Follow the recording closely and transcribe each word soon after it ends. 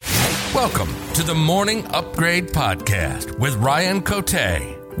Welcome to the Morning Upgrade Podcast with Ryan Cote,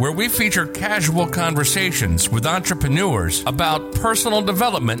 where we feature casual conversations with entrepreneurs about personal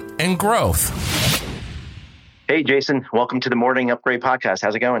development and growth. Hey, Jason. Welcome to the Morning Upgrade Podcast.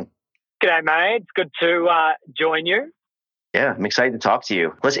 How's it going? G'day, mate. It's good to join you. Yeah, I'm excited to talk to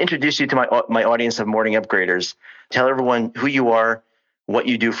you. Let's introduce you to my audience of morning upgraders. Tell everyone who you are, what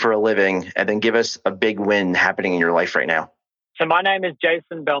you do for a living, and then give us a big win happening in your life right now. So my name is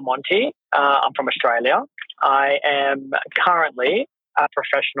Jason Belmonte. I'm from Australia. I am currently a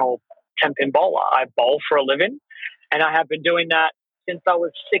professional 10-pin bowler. I bowl for a living, and I have been doing that since I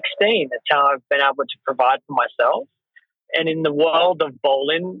was 16. That's how I've been able to provide for myself. And in the world of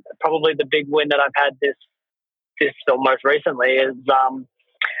bowling, probably the big win that I've had this or most recently is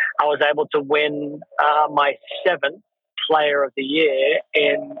I was able to win my 7th Player of the Year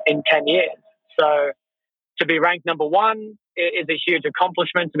in 10 years. So to be ranked number 1 is a huge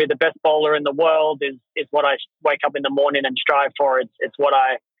accomplishment. To be the best bowler in the world is what I wake up in the morning and strive for. It's what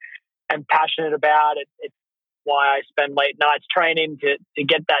I am passionate about. It's why I spend late nights training to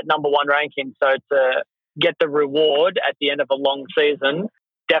get that number 1 ranking. So to get the reward at the end of a long season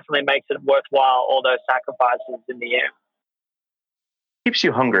definitely makes it worthwhile, all those sacrifices in the end. Keeps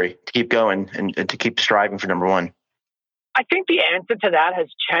you hungry to keep going and to keep striving for number 1. I think the answer to that has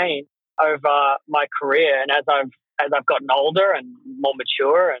changed over my career, and as I've gotten older and more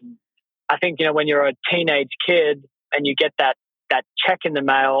mature. And I think, when you're a teenage kid and you get that check in the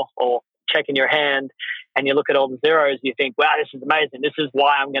mail or check in your hand and you look at all the zeros, you think, wow, this is amazing. This is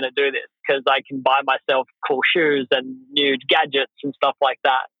why I'm going to do this, because I can buy myself cool shoes and new gadgets and stuff like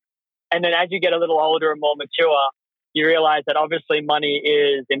that. And then as you get a little older and more mature, you realize that obviously money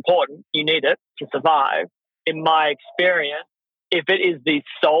is important. You need it to survive. In my experience, if it is the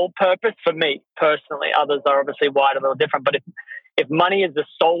sole purpose for me personally, others are obviously wired a little different, but if money is the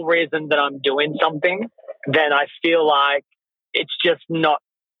sole reason that I'm doing something, then I feel like it's just not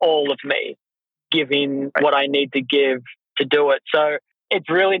all of me giving what I need to give to do it. So it's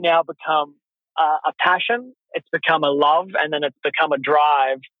really now become a passion, it's become a love, and then it's become a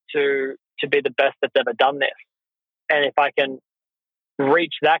drive to be the best that's ever done this. And if I can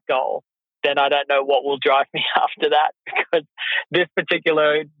reach that goal, then I don't know what will drive me after that, because this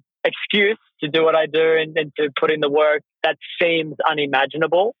particular excuse to do what I do and to put in the work, that seems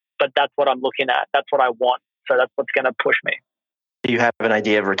unimaginable, but that's what I'm looking at. That's what I want. So that's what's going to push me. Do you have an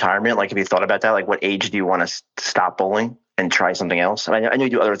idea of retirement? Like, have you thought about that? Like, what age do you want to stop bowling and try something else? I know you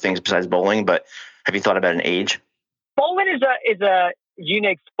do other things besides bowling, but have you thought about an age? Bowling is a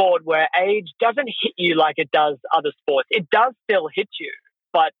unique sport where age doesn't hit you like it does other sports. It does still hit you.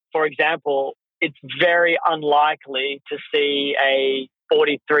 But, for example, it's very unlikely to see a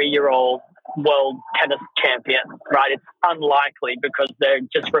 43-year-old world tennis champion, right? It's unlikely because there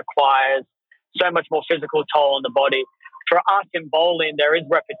just requires so much more physical toll on the body. For us in bowling, there is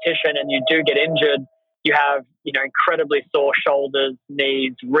repetition and you do get injured. You have, incredibly sore shoulders,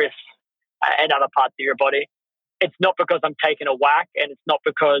 knees, wrists, and other parts of your body. It's not because I'm taking a whack, and it's not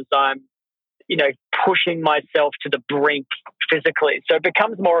because I'm pushing myself to the brink physically. So it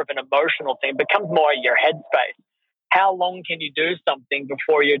becomes more of an emotional thing, becomes more your headspace. How long can you do something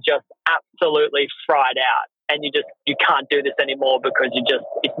before you're just absolutely fried out and you can't do this anymore because it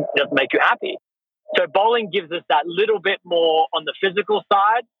doesn't make you happy? So bowling gives us that little bit more on the physical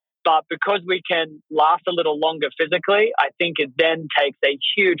side, but because we can last a little longer physically, I think it then takes a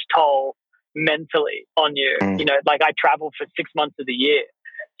huge toll mentally on you. Like I travel for 6 months of the year.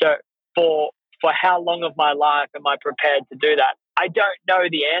 So for how long of my life am I prepared to do that? I don't know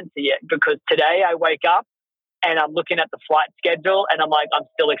the answer yet, because today I wake up and I'm looking at the flight schedule and I'm like, I'm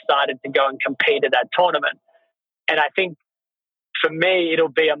still excited to go and compete at that tournament. And I think for me, it'll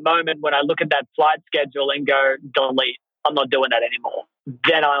be a moment when I look at that flight schedule and go, delete. I'm not doing that anymore.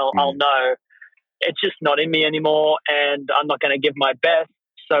 Then I'll know it's just not in me anymore, and I'm not going to give my best.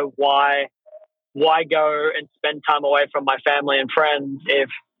 So why go and spend time away from my family and friends if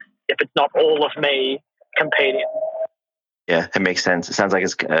it's not all of me competing? Yeah, it makes sense. It sounds like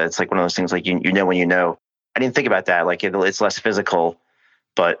it's like one of those things like you know when you know. I didn't think about that. Like it's less physical,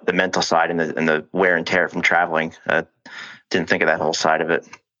 but the mental side and the wear and tear from traveling. Didn't think of that whole side of it.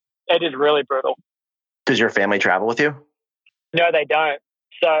 It is really brutal. Does your family travel with you? No, they don't.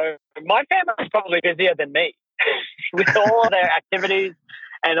 So my family is probably busier than me with all of their activities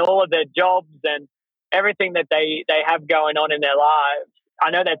and all of their jobs and everything that they have going on in their lives. I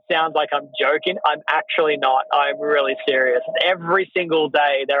know that sounds like I'm joking. I'm actually not. I'm really serious. Every single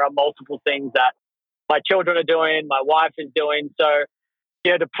day, there are multiple things that my children are doing, my wife is doing. So,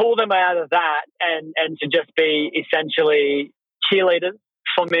 to pull them out of that and to just be essentially cheerleaders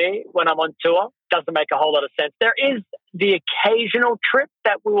for me when I'm on tour. Doesn't make a whole lot of sense. There is the occasional trip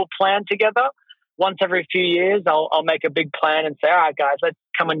that we will plan together. Once every few years, I'll make a big plan and say, all right, guys, let's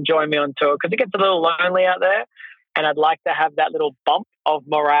come and join me on tour, because it gets a little lonely out there. And I'd like to have that little bump of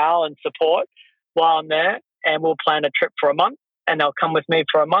morale and support while I'm there. And we'll plan a trip for a month, and they'll come with me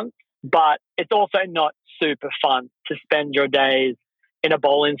for a month. But it's also not super fun to spend your days in a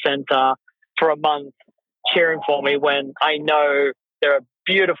bowling center for a month cheering for me when I know there are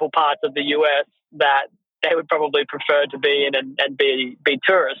beautiful parts of the US that they would probably prefer to be in and be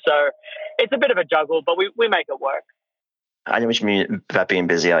tourists. So it's a bit of a juggle, but we make it work. I know what you mean about being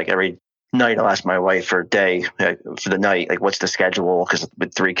busy. Like every night I'll ask my wife for a day for the night, like what's the schedule? Because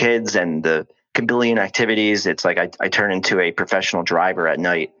with 3 kids and the billion activities, it's like I turn into a professional driver at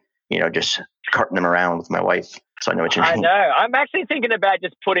night, just carting them around with my wife. So I know what you mean. I know. I'm actually thinking about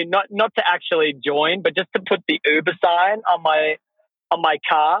just putting, not to actually join, but just to put the Uber sign on my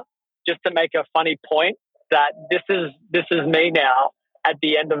car, just to make a funny point that this is me now at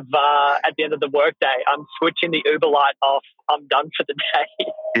the end of the workday. I'm switching the Uber light off. I'm done for the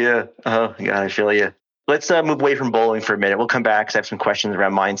day. Yeah. Oh, God, I feel you. Let's move away from bowling for a minute. We'll come back because I have some questions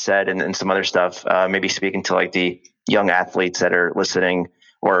around mindset and some other stuff. Maybe speaking to like the young athletes that are listening,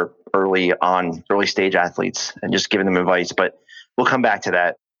 or early stage athletes, and just giving them advice. But we'll come back to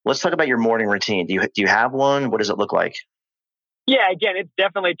that. Let's talk about your morning routine. Do you have one? What does it look like? Yeah, again, it's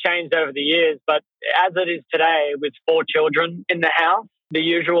definitely changed over the years. But as it is today, with 4 children in the house, the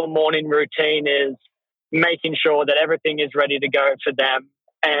usual morning routine is making sure that everything is ready to go for them.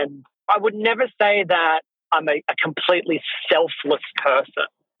 And I would never say that I'm a completely selfless person,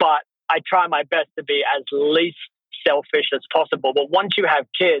 but I try my best to be as least selfish as possible. But once you have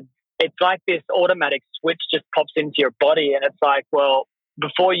kids, it's like this automatic switch just pops into your body, and it's like, well,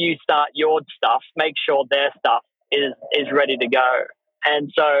 before you start your stuff, make sure their stuff is ready to go.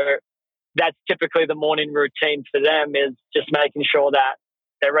 And so that's typically the morning routine for them, is just making sure that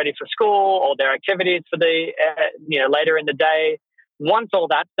they're ready for school or their activities for the later in the day. Once all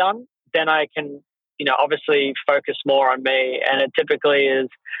that's done, then I can obviously focus more on me. And it typically is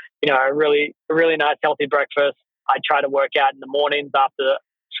a really nice healthy breakfast. I try to work out in the mornings after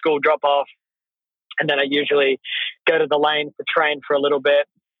school drop off, and then I usually go to the lanes to train for a little bit.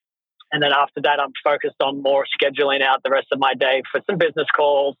 And then after that, I'm focused on more scheduling out the rest of my day for some business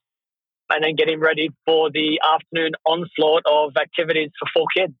calls, and then getting ready for the afternoon onslaught of activities for 4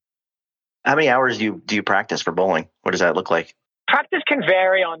 kids. How many hours do you practice for bowling? What does that look like? Practice can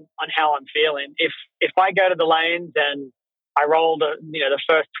vary on how I'm feeling. If I go to the lanes and I roll the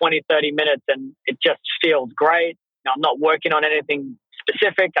first 20, 30 minutes and it just feels great, I'm not working on anything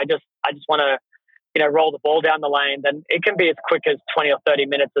specific, I just want to roll the ball down the lane, then it can be as quick as 20 or 30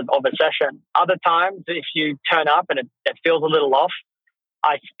 minutes of a session. Other times, if you turn up and it feels a little off,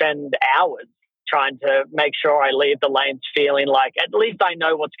 I spend hours trying to make sure I leave the lanes feeling like at least I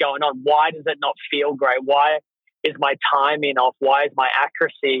know what's going on. Why does it not feel great? Why is my timing off? Why is my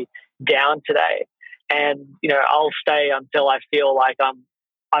accuracy down today? And, I'll stay until I feel like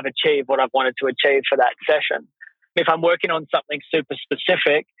I've achieved what I've wanted to achieve for that session. If I'm working on something super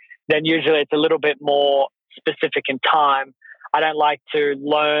specific, then usually it's a little bit more specific in time. I don't like to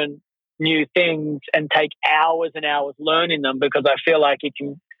learn new things and take hours and hours learning them, because I feel like it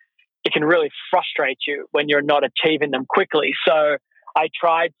can really frustrate you when you're not achieving them quickly. So I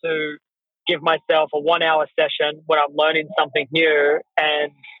try to give myself a 1-hour session when I'm learning something new,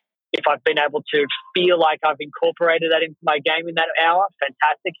 and if I've been able to feel like I've incorporated that into my game in that hour,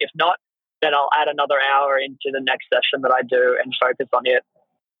 fantastic. If not, then I'll add another hour into the next session that I do and focus on it.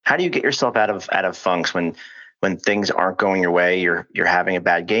 How do you get yourself out of funks when things aren't going your way, you're having a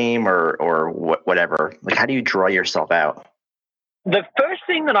bad game or whatever? Like, how do you draw yourself out? The first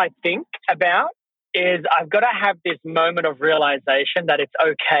thing that I think about is I've got to have this moment of realization that it's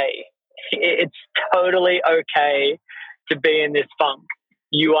okay. It's totally okay to be in this funk.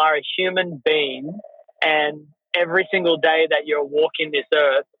 You are a human being, and every single day that you're walking this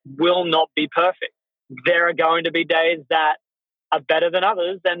earth will not be perfect. There are going to be days that are better than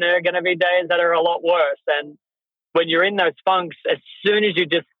others, and there are going to be days that are a lot worse. And when you're in those funks, as soon as you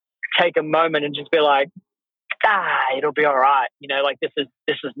just take a moment and just be like, it'll be all right, like this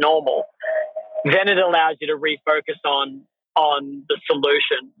is normal, then it allows you to refocus on the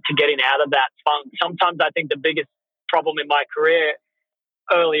solution to getting out of that funk. Sometimes I think the biggest problem in my career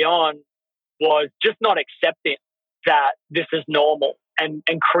early on was just not accepting that this is normal and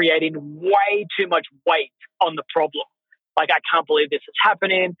creating way too much weight on the problem. Like, I can't believe this is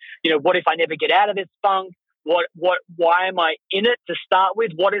happening. What if I never get out of this funk? Why am I in it to start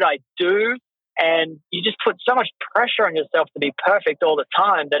with? What did I do? And you just put so much pressure on yourself to be perfect all the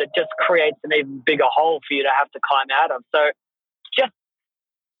time that it just creates an even bigger hole for you to have to climb out of. So just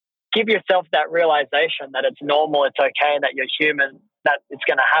give yourself that realization that it's normal, it's okay, that you're human, that it's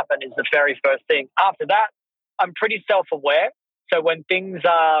going to happen is the very first thing. After that, I'm pretty self-aware. So when things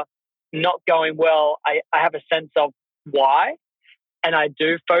are not going well, I have a sense of why. And I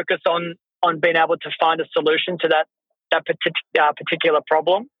do focus on being able to find a solution to that particular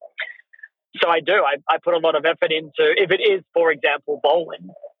problem. So I do. I put a lot of effort into, if it is, for example, bowling,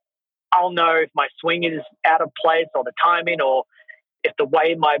 I'll know if my swing is out of place or the timing, or if the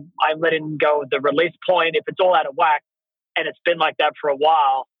way I'm letting go of the release point, if it's all out of whack and it's been like that for a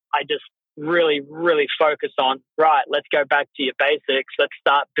while, I just really, really focus on, right, let's go back to your basics. Let's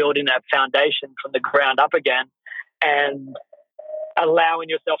start building that foundation from the ground up again and allowing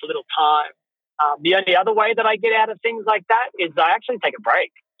yourself a little time. The only other way that I get out of things like that is I actually take a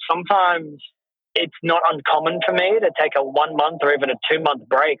break. Sometimes it's not uncommon for me to take a 1 month or even a 2 month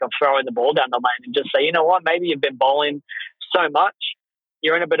break of throwing the ball down the lane and just say, you know what, maybe you've been bowling so much,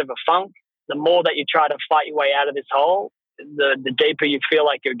 you're in a bit of a funk. The more that you try to fight your way out of this hole, the deeper you feel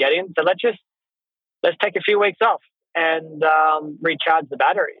like you're getting. So let's take a few weeks off and recharge the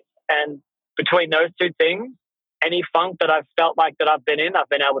batteries. And between those two things, any funk that I've felt like that I've been in, I've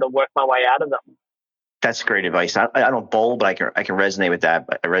been able to work my way out of them. That's great advice. I don't bowl, but I can resonate with that.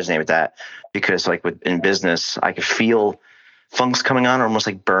 I resonate with that because, like, in business, I can feel funks coming on, almost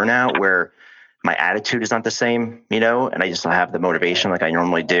like burnout, where my attitude is not the same, and I just don't have the motivation like I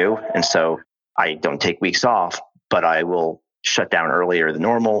normally do, and so I don't take weeks off, but I will shut down earlier than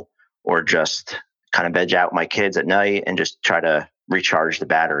normal, or just kind of veg out my kids at night and just try to recharge the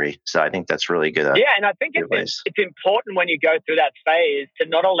battery. So I think that's really good. Yeah, and I think it's important when you go through that phase to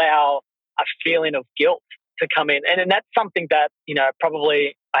not allow a feeling of guilt to come in. And that's something that,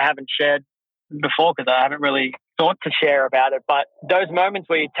 probably I haven't shared before because I haven't really thought to share about it. But those moments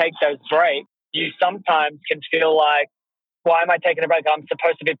where you take those breaks, you sometimes can feel like, why am I taking a break? I'm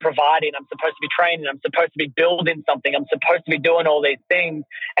supposed to be providing. I'm supposed to be training. I'm supposed to be building something. I'm supposed to be doing all these things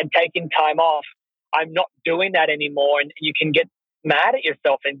and taking time off. I'm not doing that anymore. And you can get mad at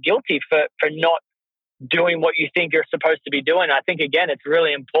yourself and guilty for not doing what you think you're supposed to be doing. I think, again, it's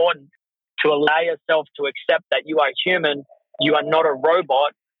really important to allow yourself to accept that you are human. You are not a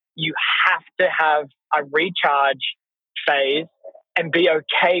robot. You have to have a recharge phase and be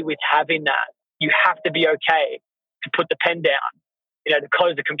okay with having that. You have to be okay to put the pen down, to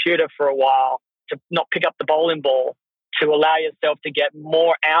close the computer for a while, to not pick up the bowling ball, to allow yourself to get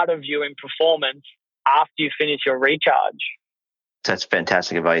more out of you in performance after you finish your recharge. That's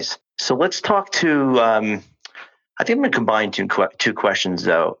fantastic advice. So let's talk to, I think I'm going to combine two questions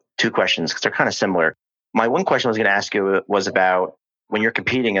because they're kind of similar. My one question I was going to ask you was about when you're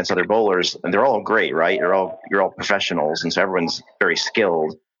competing against other bowlers, and they're all great, right? You're all professionals, and so everyone's very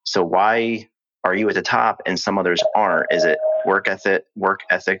skilled. So why are you at the top and some others aren't? Is it work ethic,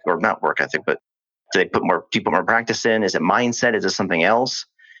 or not work ethic, but do you put more practice in? Is it mindset? Is it something else?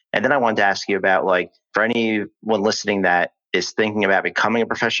 And then I wanted to ask you about, like, for anyone listening that is thinking about becoming a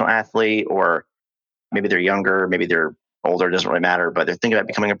professional athlete, or maybe they're younger, maybe they're older, it doesn't really matter, but they're thinking about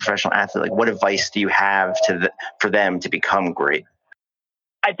becoming a professional athlete. Like, what advice do you have for them to become great?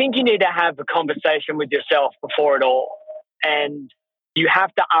 I think you need to have a conversation with yourself before it all. And you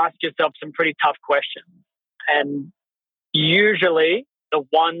have to ask yourself some pretty tough questions. And usually the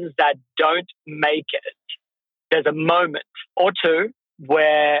ones that don't make it, there's a moment or two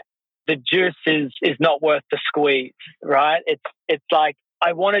where the juice is not worth the squeeze, right? It's like,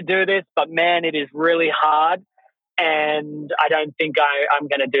 I want to do this, but man, it is really hard. And I don't think I'm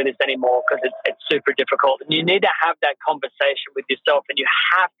going to do this anymore because it's super difficult. And you need to have that conversation with yourself, and you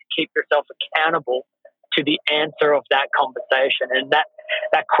have to keep yourself accountable to the answer of that conversation. And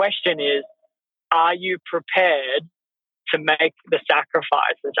that question is, are you prepared to make the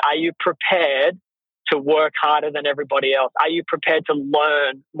sacrifices? Are you prepared to work harder than everybody else? Are you prepared to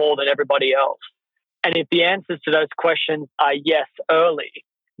learn more than everybody else? And if the answers to those questions are yes early,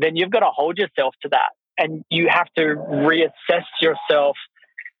 then you've got to hold yourself to that. And you have to reassess yourself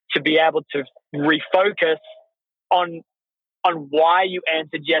to be able to refocus on why you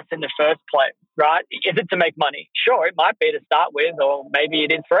answered yes in the first place, right? Is it to make money? Sure, it might be to start with, or maybe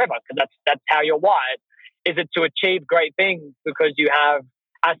it is forever because that's how you're wired. Is it to achieve great things because you have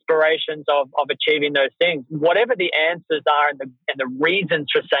aspirations of achieving those things? Whatever the answers are and the reasons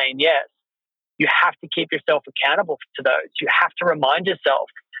for saying yes, you have to keep yourself accountable to those. You have to remind yourself,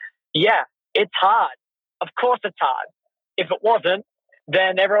 yeah, it's hard. Of course it's hard. If it wasn't,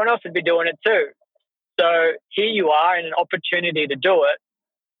 then everyone else would be doing it too. So here you are in an opportunity to do it.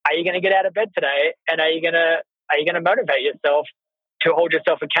 are you going to get out of bed today? And are you going to motivate yourself to hold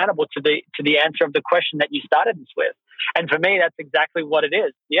yourself accountable to the answer of the question that you started this with? And for me, that's exactly what it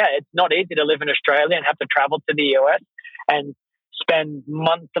is. Yeah, it's not easy to live in Australia and have to travel to the US and spend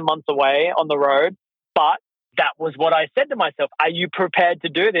months and months away on the road. But that was what I said to myself. Are you prepared to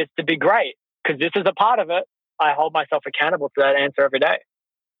do this to be great? Because this is a part of it. I hold myself accountable to that answer every day.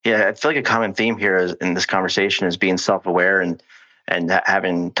 Yeah, I feel like a common theme here in this conversation is being self-aware and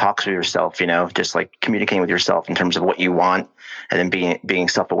having talks with yourself, just like communicating with yourself in terms of what you want, and then being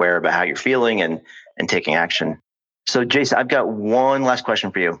self-aware about how you're feeling and taking action. So Jason, I've got one last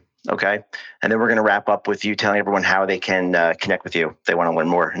question for you. Okay. And then we're going to wrap up with you telling everyone how they can connect with you if they want to learn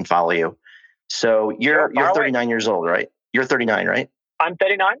more and follow you. So you're 39 years old, right? You're 39, right? I'm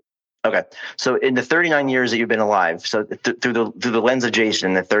 39. Okay. So in the 39 years that you've been alive, so through the lens of Jason,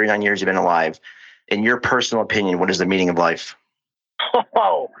 in the 39 years you've been alive, in your personal opinion, what is the meaning of life?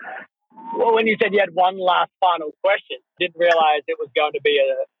 Oh, well, when you said you had one last final question, didn't realize it was going to be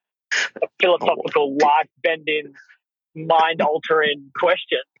a philosophical, life-bending, mind-altering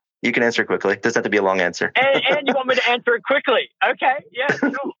question. You can answer quickly. It doesn't have to be a long answer. and you want me to answer it quickly? Okay. Yeah,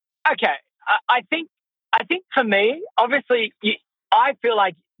 sure. Okay. I think for me, obviously, I feel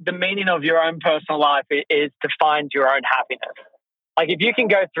like the meaning of your own personal life is to find your own happiness. Like if you can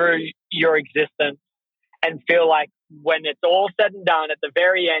go through your existence and feel like when it's all said and done, at the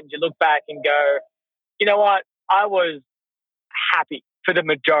very end, you look back and go, you know what? I was happy for the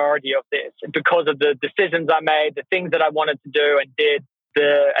majority of this because of the decisions I made, the things that I wanted to do and did,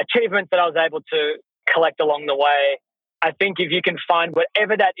 the achievements that I was able to collect along the way. I think if you can find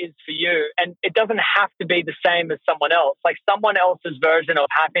whatever that is for you, and it doesn't have to be the same as someone else, like someone else's version of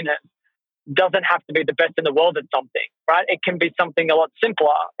happiness doesn't have to be the best in the world at something, right? It can be something a lot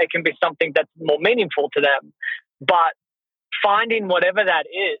simpler. It can be something that's more meaningful to them. But finding whatever that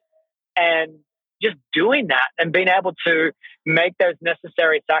is and just doing that and being able to make those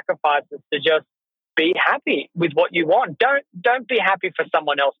necessary sacrifices to just be happy with what you want. Don't be happy for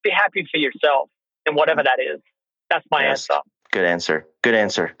someone else. Be happy for yourself and whatever that is. That's my answer. Good answer. Good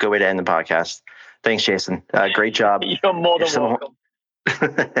answer. Good way to end the podcast. Thanks, Jason. Great job. You're more than welcome.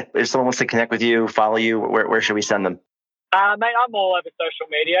 If someone wants to connect with you, follow you, where should we send them? Mate, I'm all over social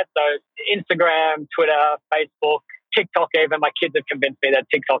media. So Instagram, Twitter, Facebook, TikTok even. My kids have convinced me that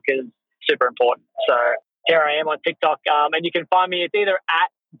TikTok is super important. So here I am on TikTok. And you can find me, it's either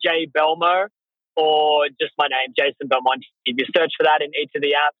at @JBelmo or just my name, Jason Belmonte. If you search for that in each of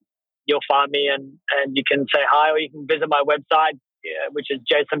the apps, you'll find me and you can say hi, or you can visit my website, which is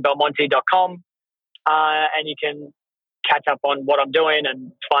jasonbelmonte.com. And you can catch up on what I'm doing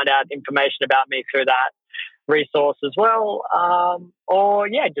and find out information about me through that resource as well. Or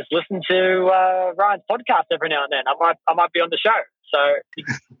just listen to Ryan's podcast every now and then. I might be on the show, so you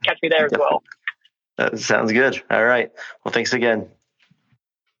can catch me there as well. That sounds good. All right. Well, thanks again.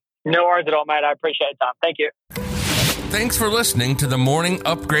 No worries at all, mate. I appreciate your time. Thank you. Thanks for listening to the Morning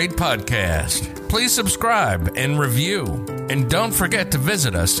Upgrade Podcast. Please subscribe and review. And don't forget to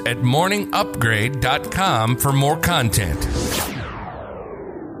visit us at morningupgrade.com for more content.